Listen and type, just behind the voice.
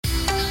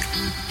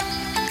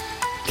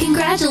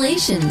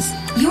Congratulations!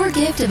 Your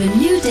gift of a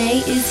new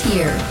day is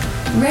here.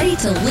 Ready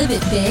to live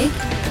it big?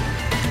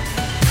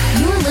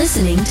 You're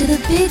listening to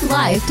the Big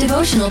Life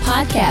Devotional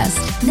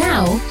Podcast.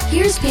 Now,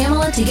 here's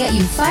Pamela to get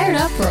you fired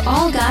up for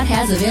all God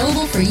has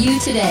available for you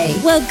today.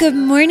 Well, good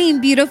morning,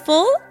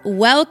 beautiful.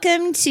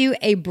 Welcome to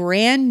a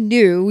brand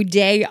new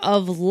day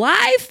of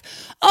life.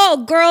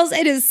 Oh, girls,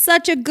 it is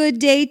such a good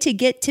day to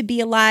get to be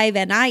alive,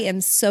 and I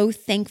am so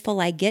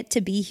thankful I get to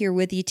be here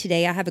with you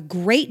today. I have a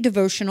great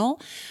devotional.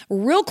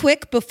 Real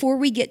quick, before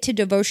we get to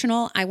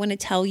devotional, I want to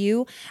tell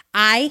you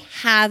I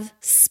have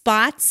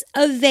spots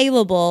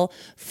available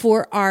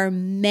for our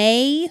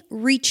May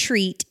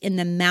retreat in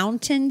the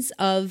mountains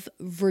of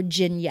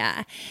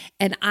Virginia,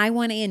 and I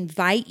want to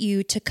invite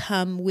you to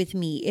come with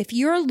me. If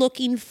you're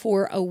looking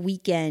for a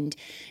weekend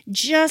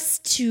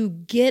just to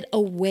get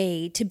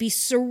away, to be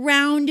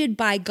surrounded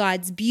by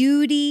God's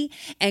beauty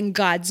and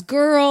God's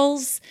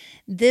girls,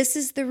 this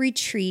is the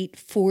retreat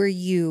for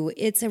you.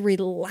 It's a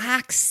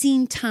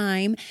relaxing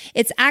time.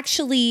 It's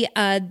actually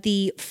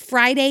the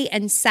Friday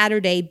and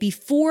Saturday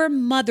before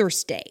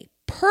Mother's Day.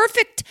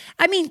 Perfect.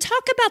 I mean,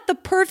 talk about the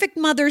perfect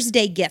Mother's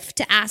Day gift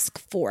to ask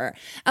for.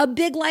 A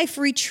Big Life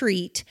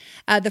retreat,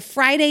 the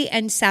Friday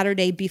and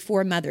Saturday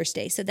before Mother's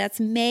Day. So that's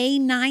May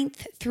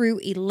 9th through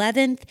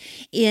 11th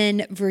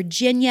in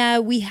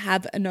Virginia. We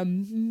have an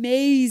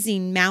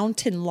amazing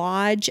mountain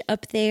lodge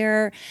up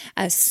there.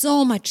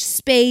 So much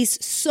space,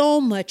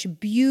 so much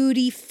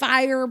beauty,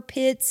 fire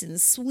pits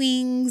and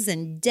swings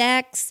and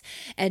decks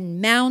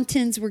and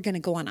mountains. We're going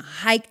to go on a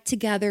hike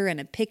together and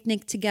a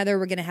picnic together.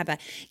 We're going to have a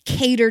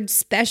catered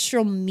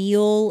special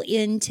meal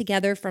in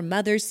together for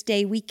Mother's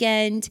Day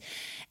weekend.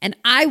 And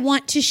I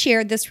want to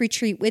share this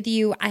retreat with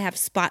you. I have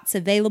spots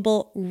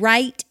available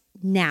right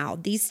now.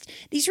 These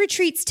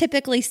retreats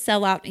typically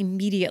sell out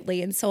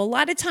immediately. And so a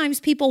lot of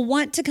times people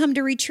want to come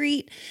to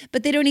retreat,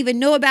 but they don't even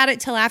know about it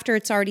till after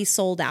it's already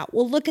sold out.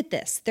 Well, look at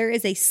this. There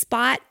is a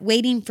spot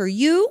waiting for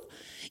you.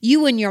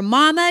 You and your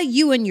mama,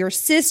 you and your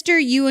sister,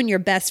 you and your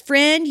best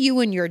friend, you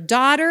and your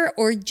daughter,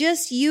 or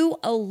just you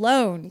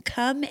alone.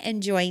 Come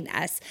and join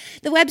us.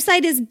 The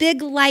website is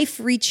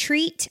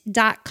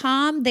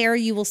bigliferetreat.com. There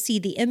you will see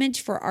the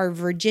image for our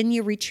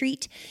Virginia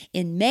retreat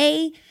in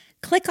May.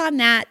 Click on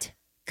that.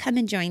 Come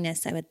and join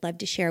us. I would love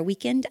to share a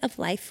weekend of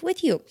life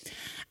with you.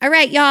 All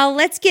right, y'all,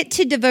 let's get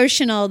to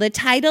devotional. The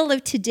title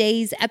of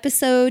today's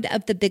episode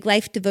of the Big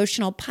Life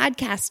Devotional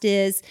Podcast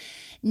is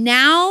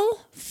Now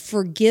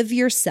Forgive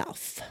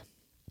Yourself.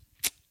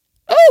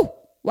 Oh,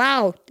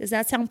 wow. Does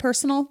that sound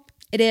personal?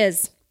 It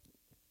is.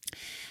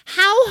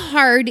 How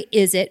hard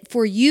is it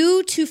for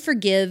you to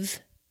forgive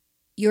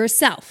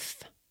yourself?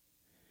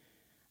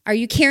 Are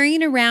you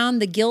carrying around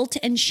the guilt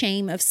and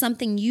shame of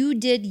something you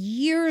did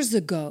years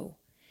ago,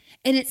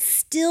 and it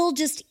still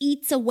just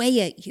eats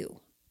away at you?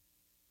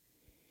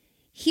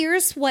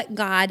 Here's what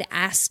God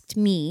asked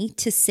me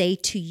to say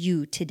to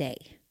you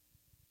today.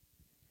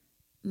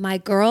 My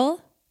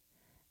girl,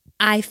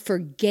 I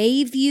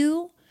forgave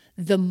you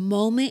the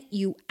moment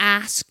you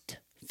asked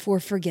for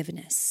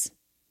forgiveness.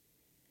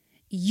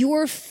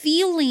 Your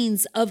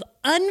feelings of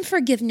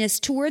unforgiveness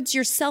towards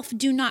yourself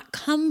do not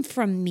come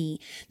from me.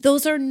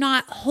 Those are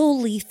not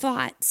holy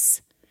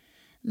thoughts.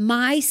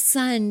 My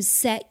son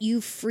set you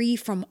free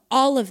from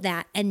all of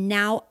that, and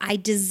now I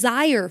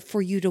desire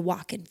for you to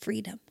walk in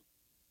freedom.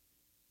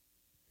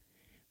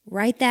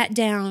 Write that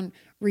down.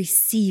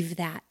 Receive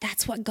that.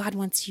 That's what God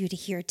wants you to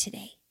hear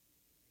today.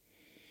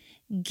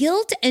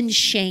 Guilt and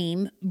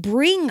shame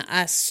bring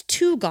us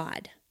to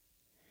God.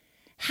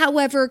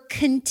 However,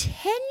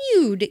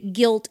 continued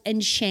guilt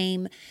and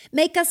shame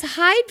make us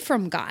hide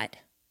from God.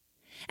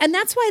 And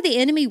that's why the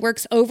enemy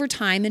works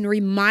overtime in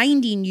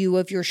reminding you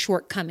of your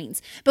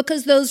shortcomings,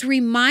 because those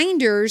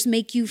reminders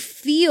make you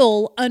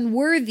feel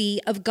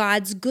unworthy of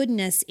God's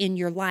goodness in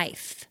your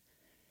life.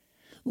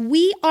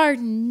 We are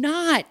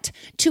not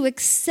to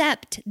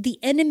accept the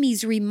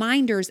enemy's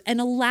reminders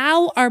and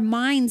allow our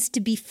minds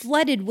to be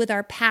flooded with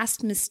our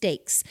past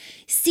mistakes.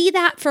 See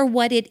that for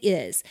what it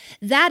is.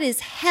 That is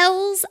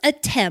hell's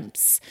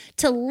attempts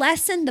to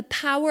lessen the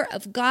power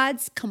of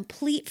God's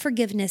complete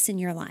forgiveness in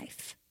your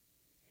life.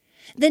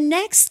 The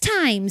next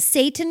time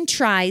Satan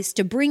tries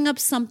to bring up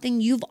something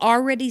you've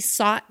already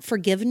sought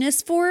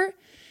forgiveness for,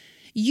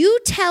 you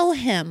tell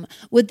him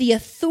with the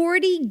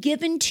authority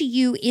given to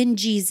you in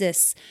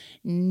Jesus,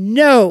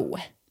 no,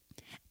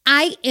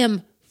 I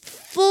am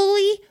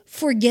fully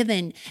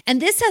forgiven,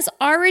 and this has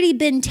already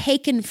been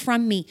taken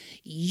from me.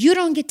 You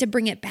don't get to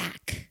bring it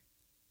back.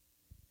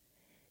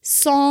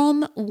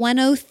 Psalm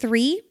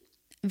 103,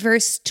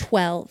 verse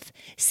 12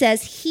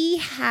 says, He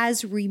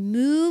has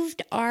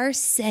removed our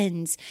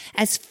sins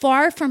as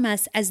far from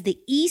us as the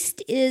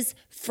east is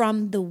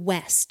from the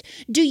west.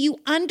 Do you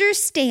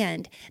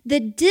understand the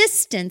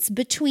distance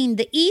between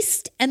the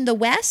east and the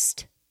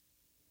west?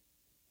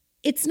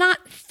 It's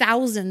not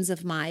thousands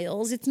of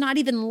miles. It's not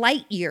even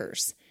light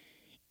years.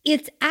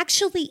 It's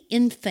actually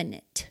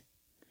infinite.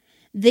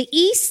 The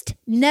East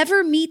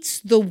never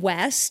meets the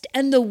West,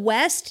 and the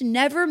West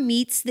never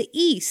meets the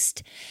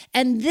East.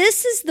 And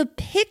this is the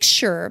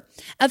picture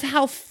of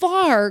how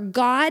far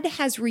God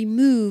has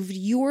removed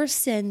your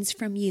sins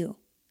from you.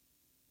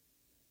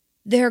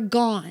 They're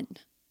gone.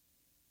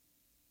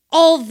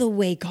 All the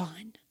way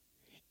gone.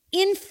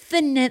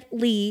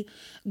 Infinitely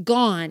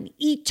gone.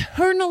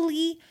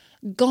 Eternally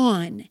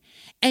gone.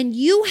 And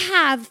you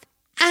have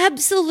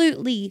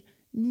absolutely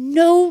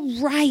no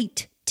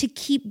right to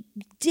keep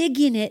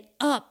digging it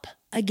up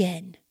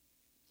again.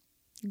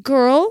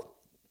 Girl,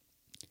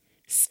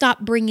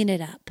 stop bringing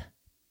it up.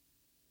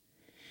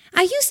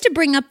 I used to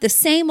bring up the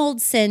same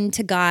old sin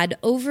to God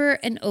over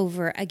and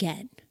over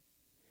again.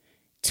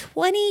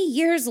 20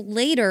 years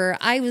later,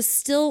 I was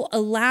still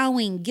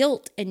allowing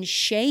guilt and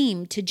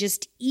shame to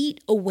just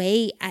eat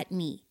away at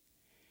me.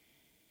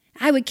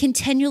 I would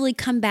continually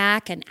come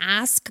back and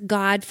ask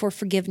God for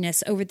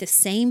forgiveness over the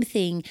same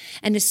thing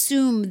and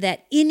assume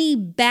that any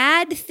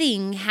bad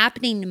thing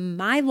happening in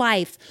my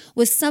life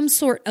was some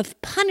sort of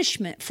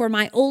punishment for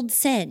my old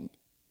sin.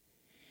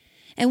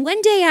 And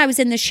one day I was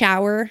in the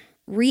shower,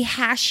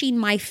 rehashing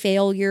my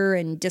failure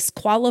and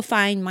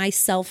disqualifying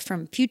myself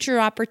from future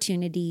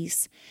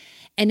opportunities,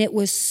 and it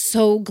was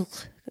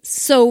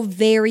so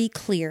very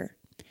clear.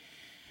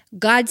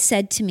 God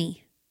said to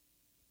me,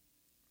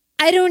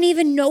 I don't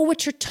even know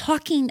what you're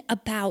talking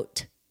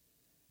about.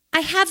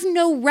 I have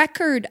no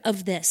record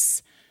of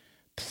this.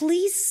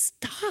 Please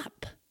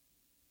stop.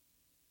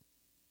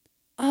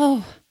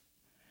 Oh,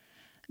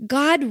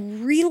 God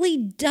really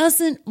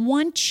doesn't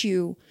want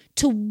you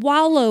to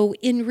wallow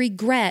in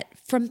regret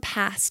from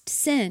past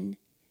sin.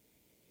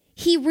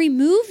 He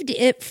removed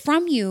it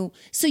from you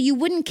so you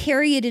wouldn't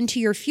carry it into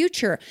your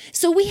future.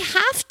 So we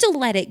have to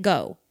let it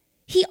go.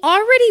 He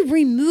already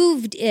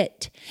removed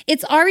it.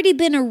 It's already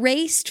been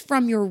erased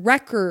from your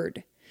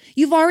record.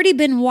 You've already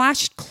been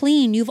washed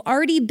clean. You've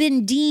already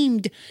been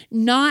deemed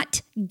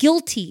not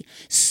guilty.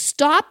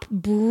 Stop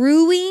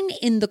brewing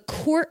in the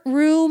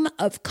courtroom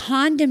of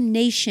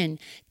condemnation,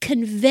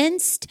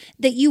 convinced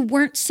that you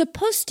weren't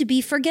supposed to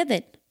be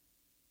forgiven.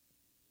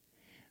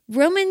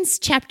 Romans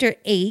chapter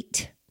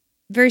 8,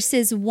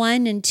 verses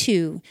 1 and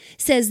 2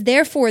 says,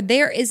 therefore,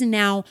 there is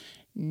now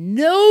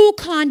no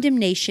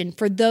condemnation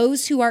for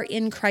those who are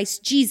in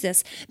Christ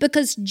Jesus,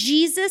 because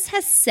Jesus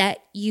has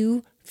set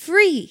you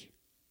free.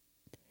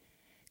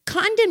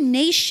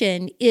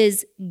 Condemnation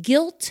is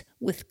guilt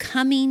with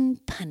coming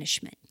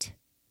punishment.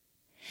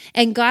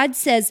 And God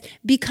says,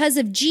 because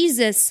of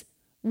Jesus,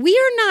 we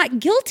are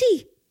not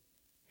guilty.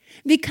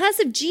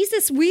 Because of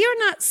Jesus, we are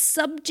not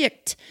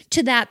subject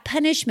to that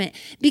punishment.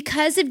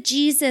 Because of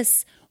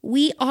Jesus,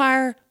 we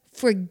are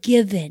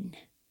forgiven.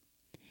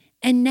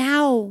 And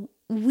now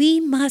we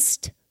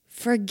must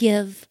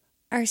forgive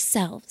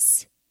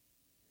ourselves.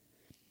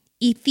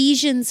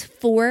 Ephesians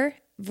 4,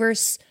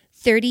 verse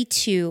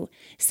 32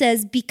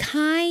 says, be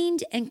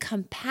kind and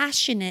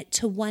compassionate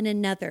to one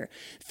another,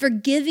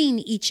 forgiving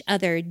each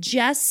other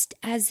just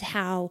as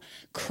how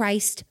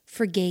Christ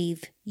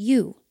forgave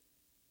you.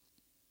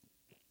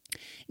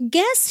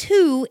 Guess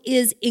who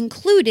is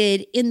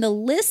included in the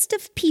list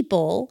of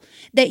people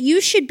that you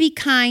should be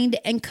kind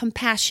and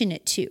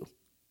compassionate to?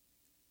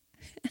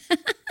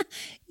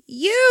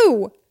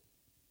 You.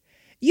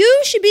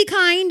 You should be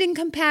kind and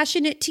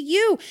compassionate to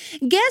you.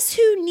 Guess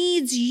who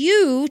needs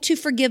you to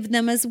forgive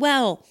them as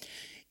well?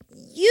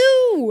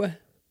 You.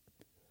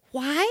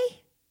 Why?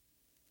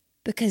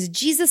 Because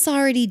Jesus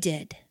already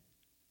did.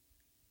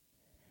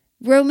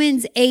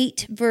 Romans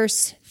 8,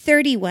 verse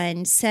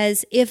 31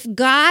 says, if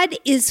God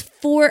is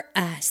for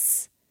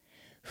us,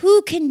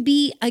 who can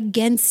be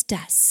against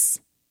us?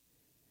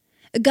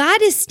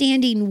 God is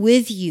standing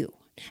with you.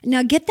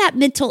 Now get that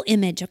mental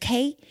image,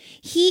 okay?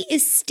 He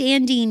is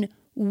standing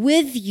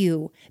with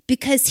you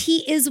because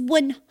he is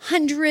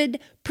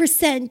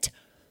 100%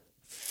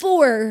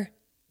 for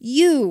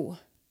you.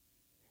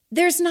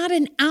 There's not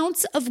an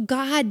ounce of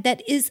God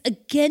that is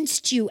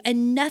against you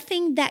and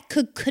nothing that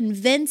could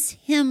convince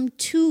him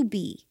to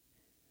be.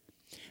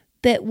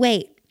 But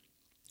wait,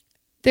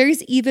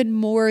 there's even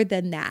more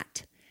than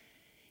that.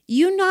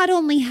 You not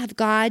only have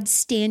God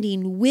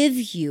standing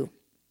with you,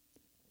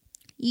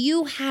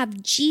 you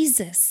have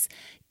Jesus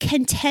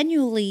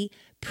continually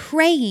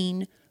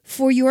praying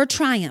for your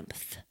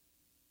triumph.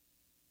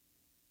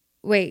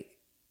 Wait,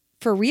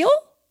 for real?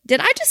 Did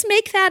I just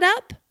make that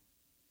up?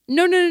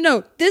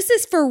 No. This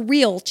is for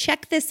real.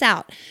 Check this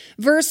out.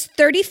 Verse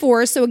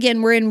 34. So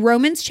again, we're in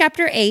Romans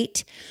chapter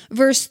 8.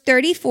 Verse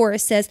 34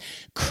 says,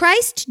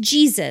 Christ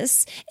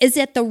Jesus is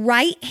at the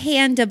right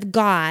hand of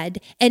God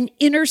and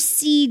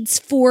intercedes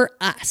for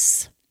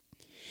us.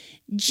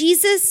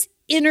 Jesus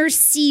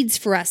intercedes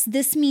for us.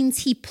 This means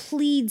he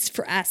pleads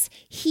for us.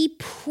 He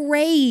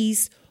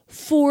prays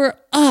for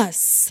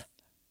us.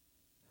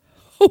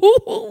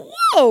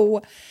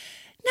 Whoa.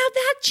 Now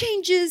that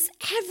changes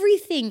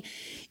everything.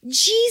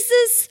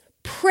 Jesus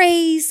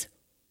prays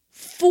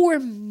for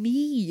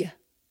me.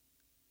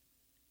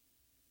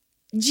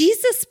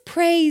 Jesus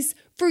prays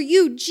for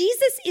you.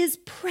 Jesus is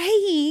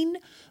praying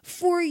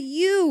for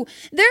you.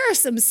 There are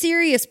some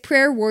serious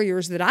prayer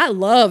warriors that I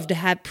love to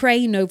have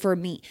praying over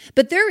me,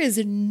 but there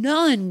is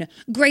none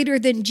greater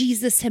than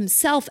Jesus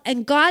himself.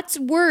 And God's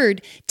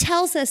word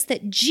tells us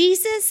that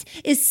Jesus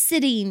is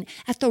sitting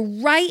at the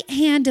right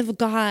hand of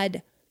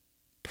God,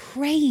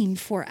 praying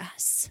for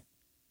us.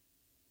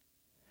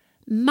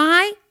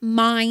 My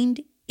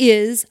mind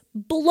is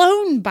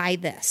blown by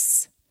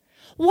this.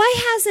 Why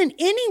hasn't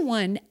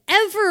anyone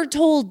ever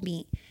told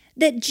me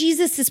that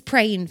Jesus is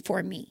praying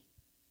for me?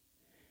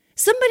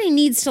 Somebody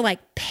needs to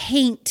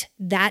paint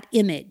that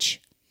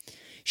image.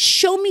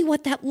 Show me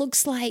what that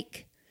looks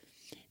like.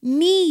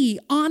 Me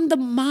on the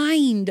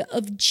mind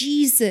of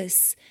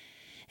Jesus,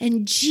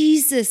 and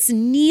Jesus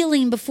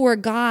kneeling before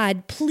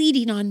God,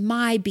 pleading on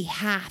my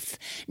behalf.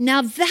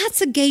 Now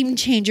that's a game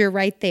changer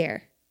right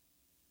there.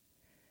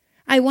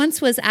 I once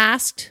was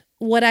asked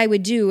what I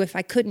would do if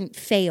I couldn't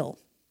fail.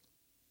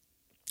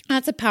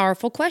 That's a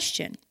powerful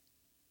question.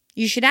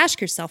 You should ask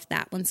yourself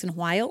that once in a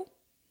while.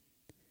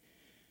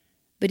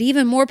 But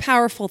even more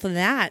powerful than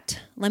that,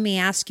 let me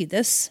ask you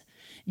this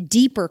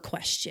deeper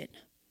question.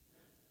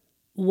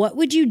 What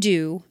would you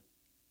do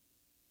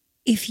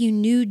if you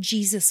knew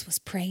Jesus was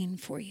praying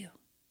for you?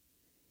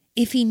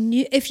 If you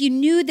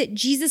knew that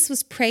Jesus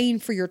was praying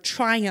for your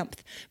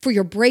triumph, for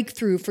your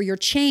breakthrough, for your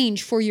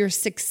change, for your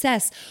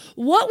success,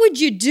 what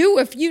would you do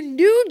if you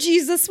knew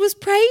Jesus was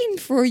praying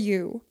for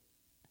you?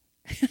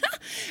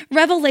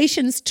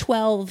 Revelations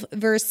 12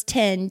 verse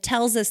 10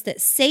 tells us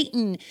that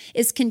Satan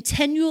is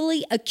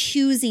continually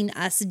accusing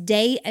us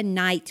day and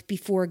night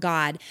before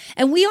God,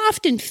 and we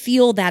often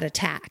feel that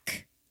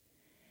attack.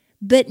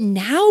 But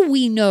now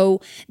we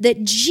know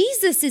that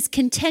Jesus is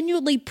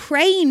continually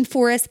praying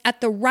for us at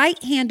the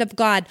right hand of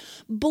God,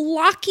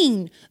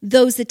 blocking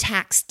those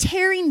attacks,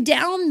 tearing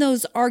down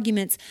those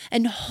arguments,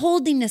 and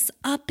holding us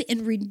up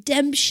in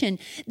redemption.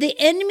 The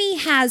enemy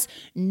has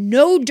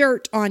no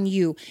dirt on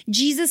you.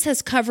 Jesus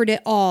has covered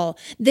it all.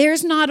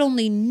 There's not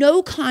only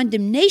no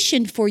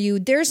condemnation for you,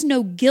 there's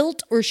no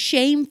guilt or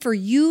shame for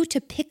you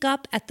to pick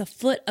up at the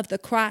foot of the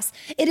cross.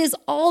 It has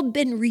all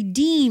been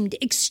redeemed,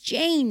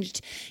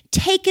 exchanged,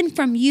 taken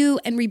from you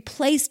and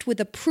replaced with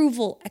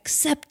approval,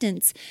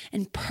 acceptance,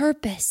 and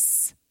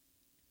purpose.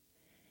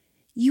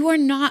 You are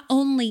not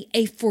only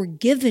a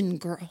forgiven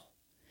girl,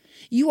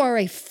 you are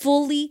a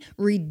fully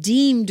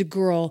redeemed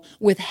girl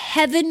with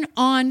heaven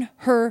on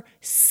her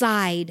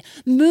side.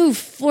 Move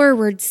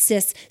forward,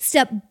 sis.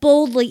 Step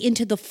boldly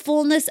into the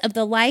fullness of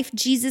the life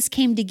Jesus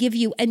came to give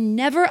you, and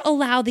never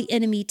allow the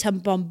enemy to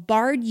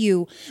bombard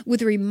you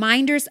with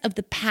reminders of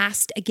the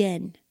past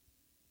again.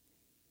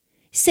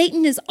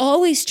 Satan is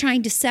always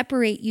trying to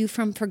separate you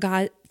from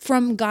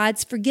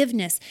God's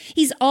forgiveness.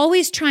 He's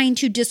always trying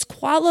to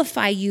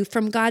disqualify you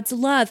from God's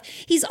love.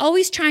 He's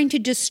always trying to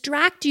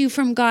distract you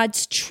from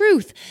God's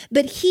truth,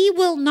 but he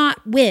will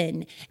not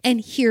win.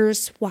 And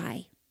here's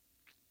why.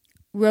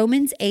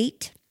 Romans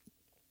 8,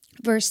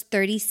 verse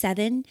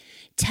 37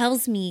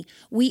 tells me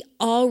we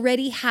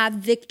already have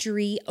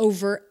victory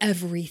over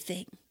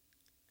everything.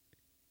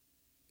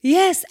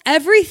 Yes,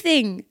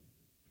 everything.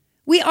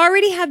 We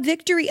already have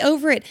victory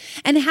over it.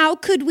 And how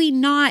could we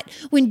not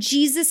when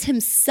Jesus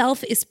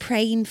himself is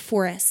praying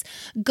for us?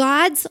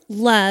 God's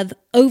love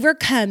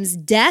overcomes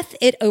death.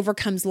 It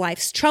overcomes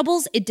life's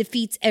troubles. It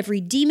defeats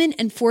every demon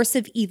and force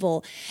of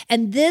evil.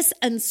 And this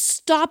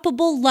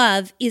unstoppable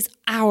love is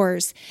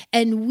ours,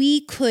 and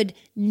we could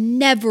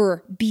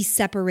never be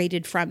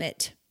separated from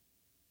it.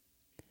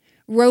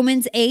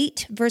 Romans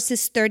 8,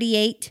 verses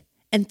 38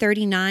 and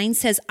 39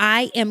 says,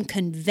 I am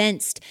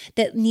convinced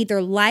that neither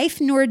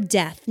life nor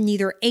death,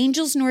 neither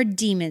angels nor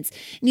demons,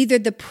 neither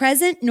the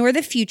present nor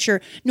the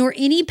future, nor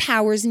any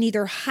powers,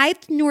 neither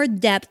height nor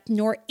depth,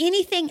 nor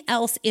anything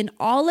else in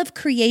all of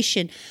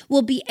creation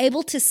will be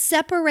able to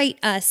separate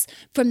us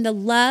from the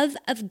love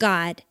of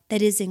God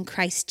that is in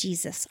Christ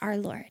Jesus our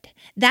Lord.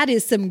 That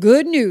is some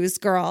good news,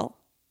 girl.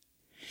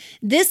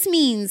 This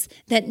means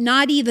that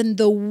not even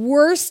the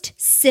worst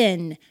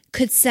sin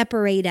could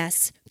separate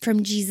us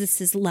from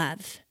Jesus'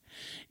 love.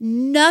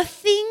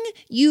 Nothing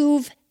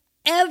you've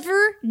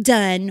ever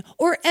done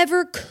or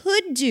ever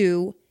could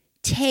do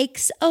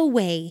takes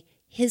away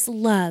his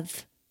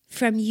love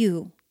from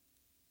you.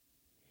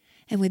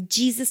 And with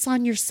Jesus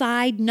on your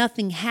side,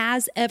 nothing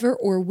has ever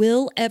or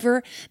will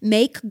ever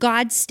make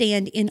God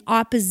stand in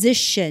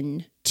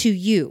opposition to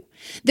you.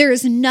 There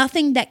is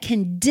nothing that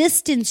can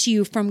distance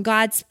you from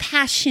God's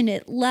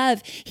passionate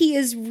love. He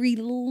is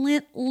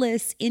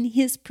relentless in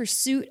his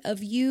pursuit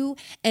of you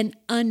and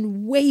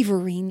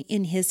unwavering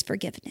in his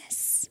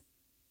forgiveness.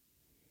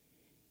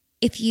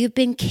 If you've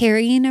been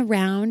carrying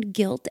around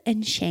guilt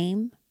and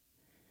shame,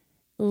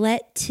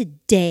 let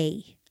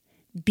today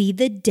be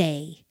the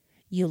day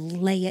you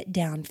lay it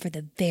down for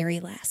the very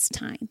last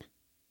time.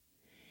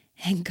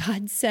 And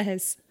God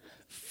says,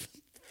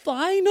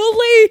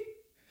 finally,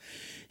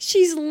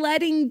 she's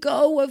letting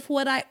go of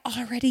what I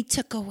already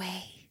took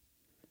away.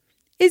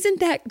 Isn't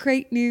that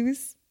great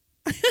news?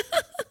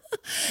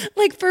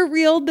 Like for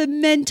real, the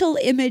mental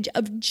image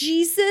of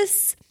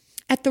Jesus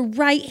at the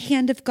right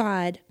hand of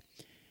God,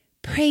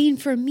 praying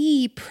for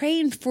me,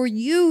 praying for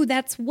you.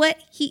 That's what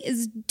he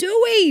is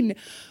doing.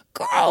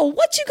 Girl,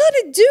 what you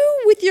gonna do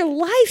with your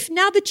life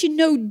now that you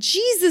know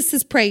Jesus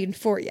is praying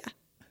for you?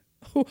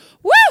 Woo!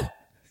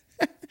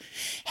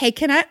 Hey,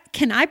 can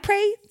I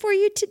pray for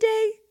you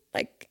today?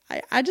 Like,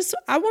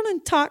 I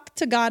want to talk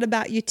to God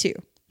about you too.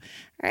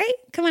 All right,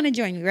 come on and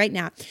join me right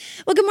now.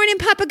 Well, good morning,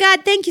 Papa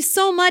God. Thank you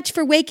so much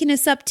for waking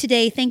us up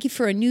today. Thank you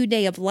for a new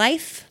day of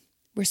life.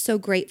 We're so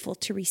grateful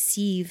to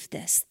receive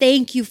this.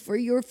 Thank you for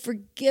your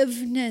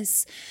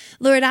forgiveness.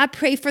 Lord, I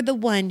pray for the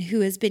one who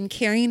has been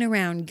carrying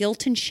around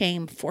guilt and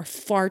shame for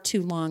far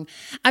too long.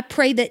 I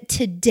pray that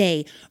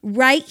today,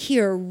 right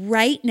here,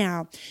 right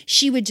now,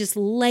 she would just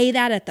lay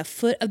that at the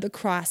foot of the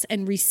cross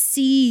and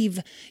receive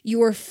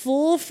your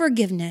full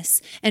forgiveness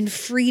and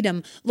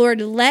freedom. Lord,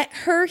 let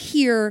her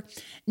hear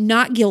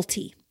not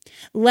guilty.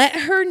 Let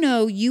her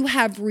know you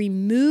have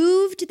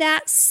removed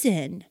that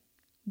sin,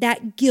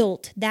 that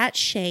guilt, that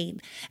shame.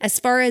 As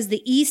far as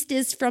the east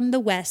is from the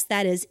west,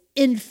 that is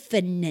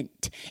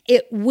infinite.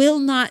 It will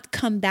not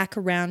come back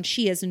around.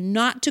 She is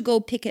not to go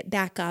pick it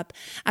back up.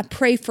 I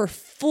pray for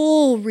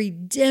full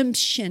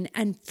redemption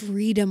and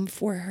freedom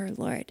for her,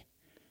 Lord.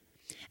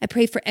 I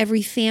pray for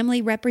every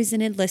family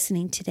represented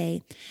listening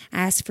today.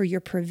 I ask for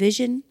your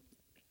provision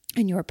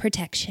and your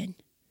protection.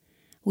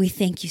 We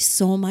thank you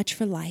so much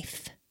for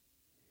life.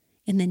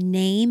 In the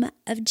name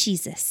of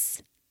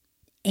Jesus,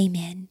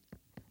 amen.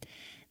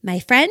 My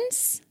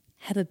friends,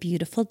 have a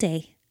beautiful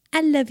day.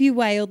 I love you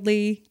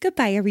wildly.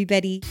 Goodbye,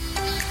 everybody.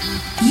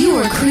 You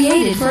were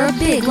created for a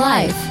big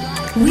life.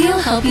 We'll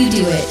help you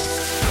do it.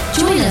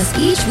 Join us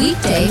each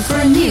weekday for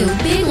a new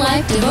Big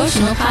Life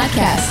devotional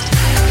podcast.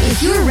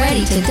 If you're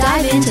ready to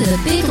dive into the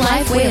Big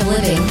Life way of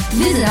living,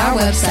 visit our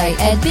website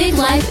at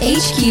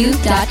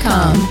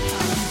biglifehq.com.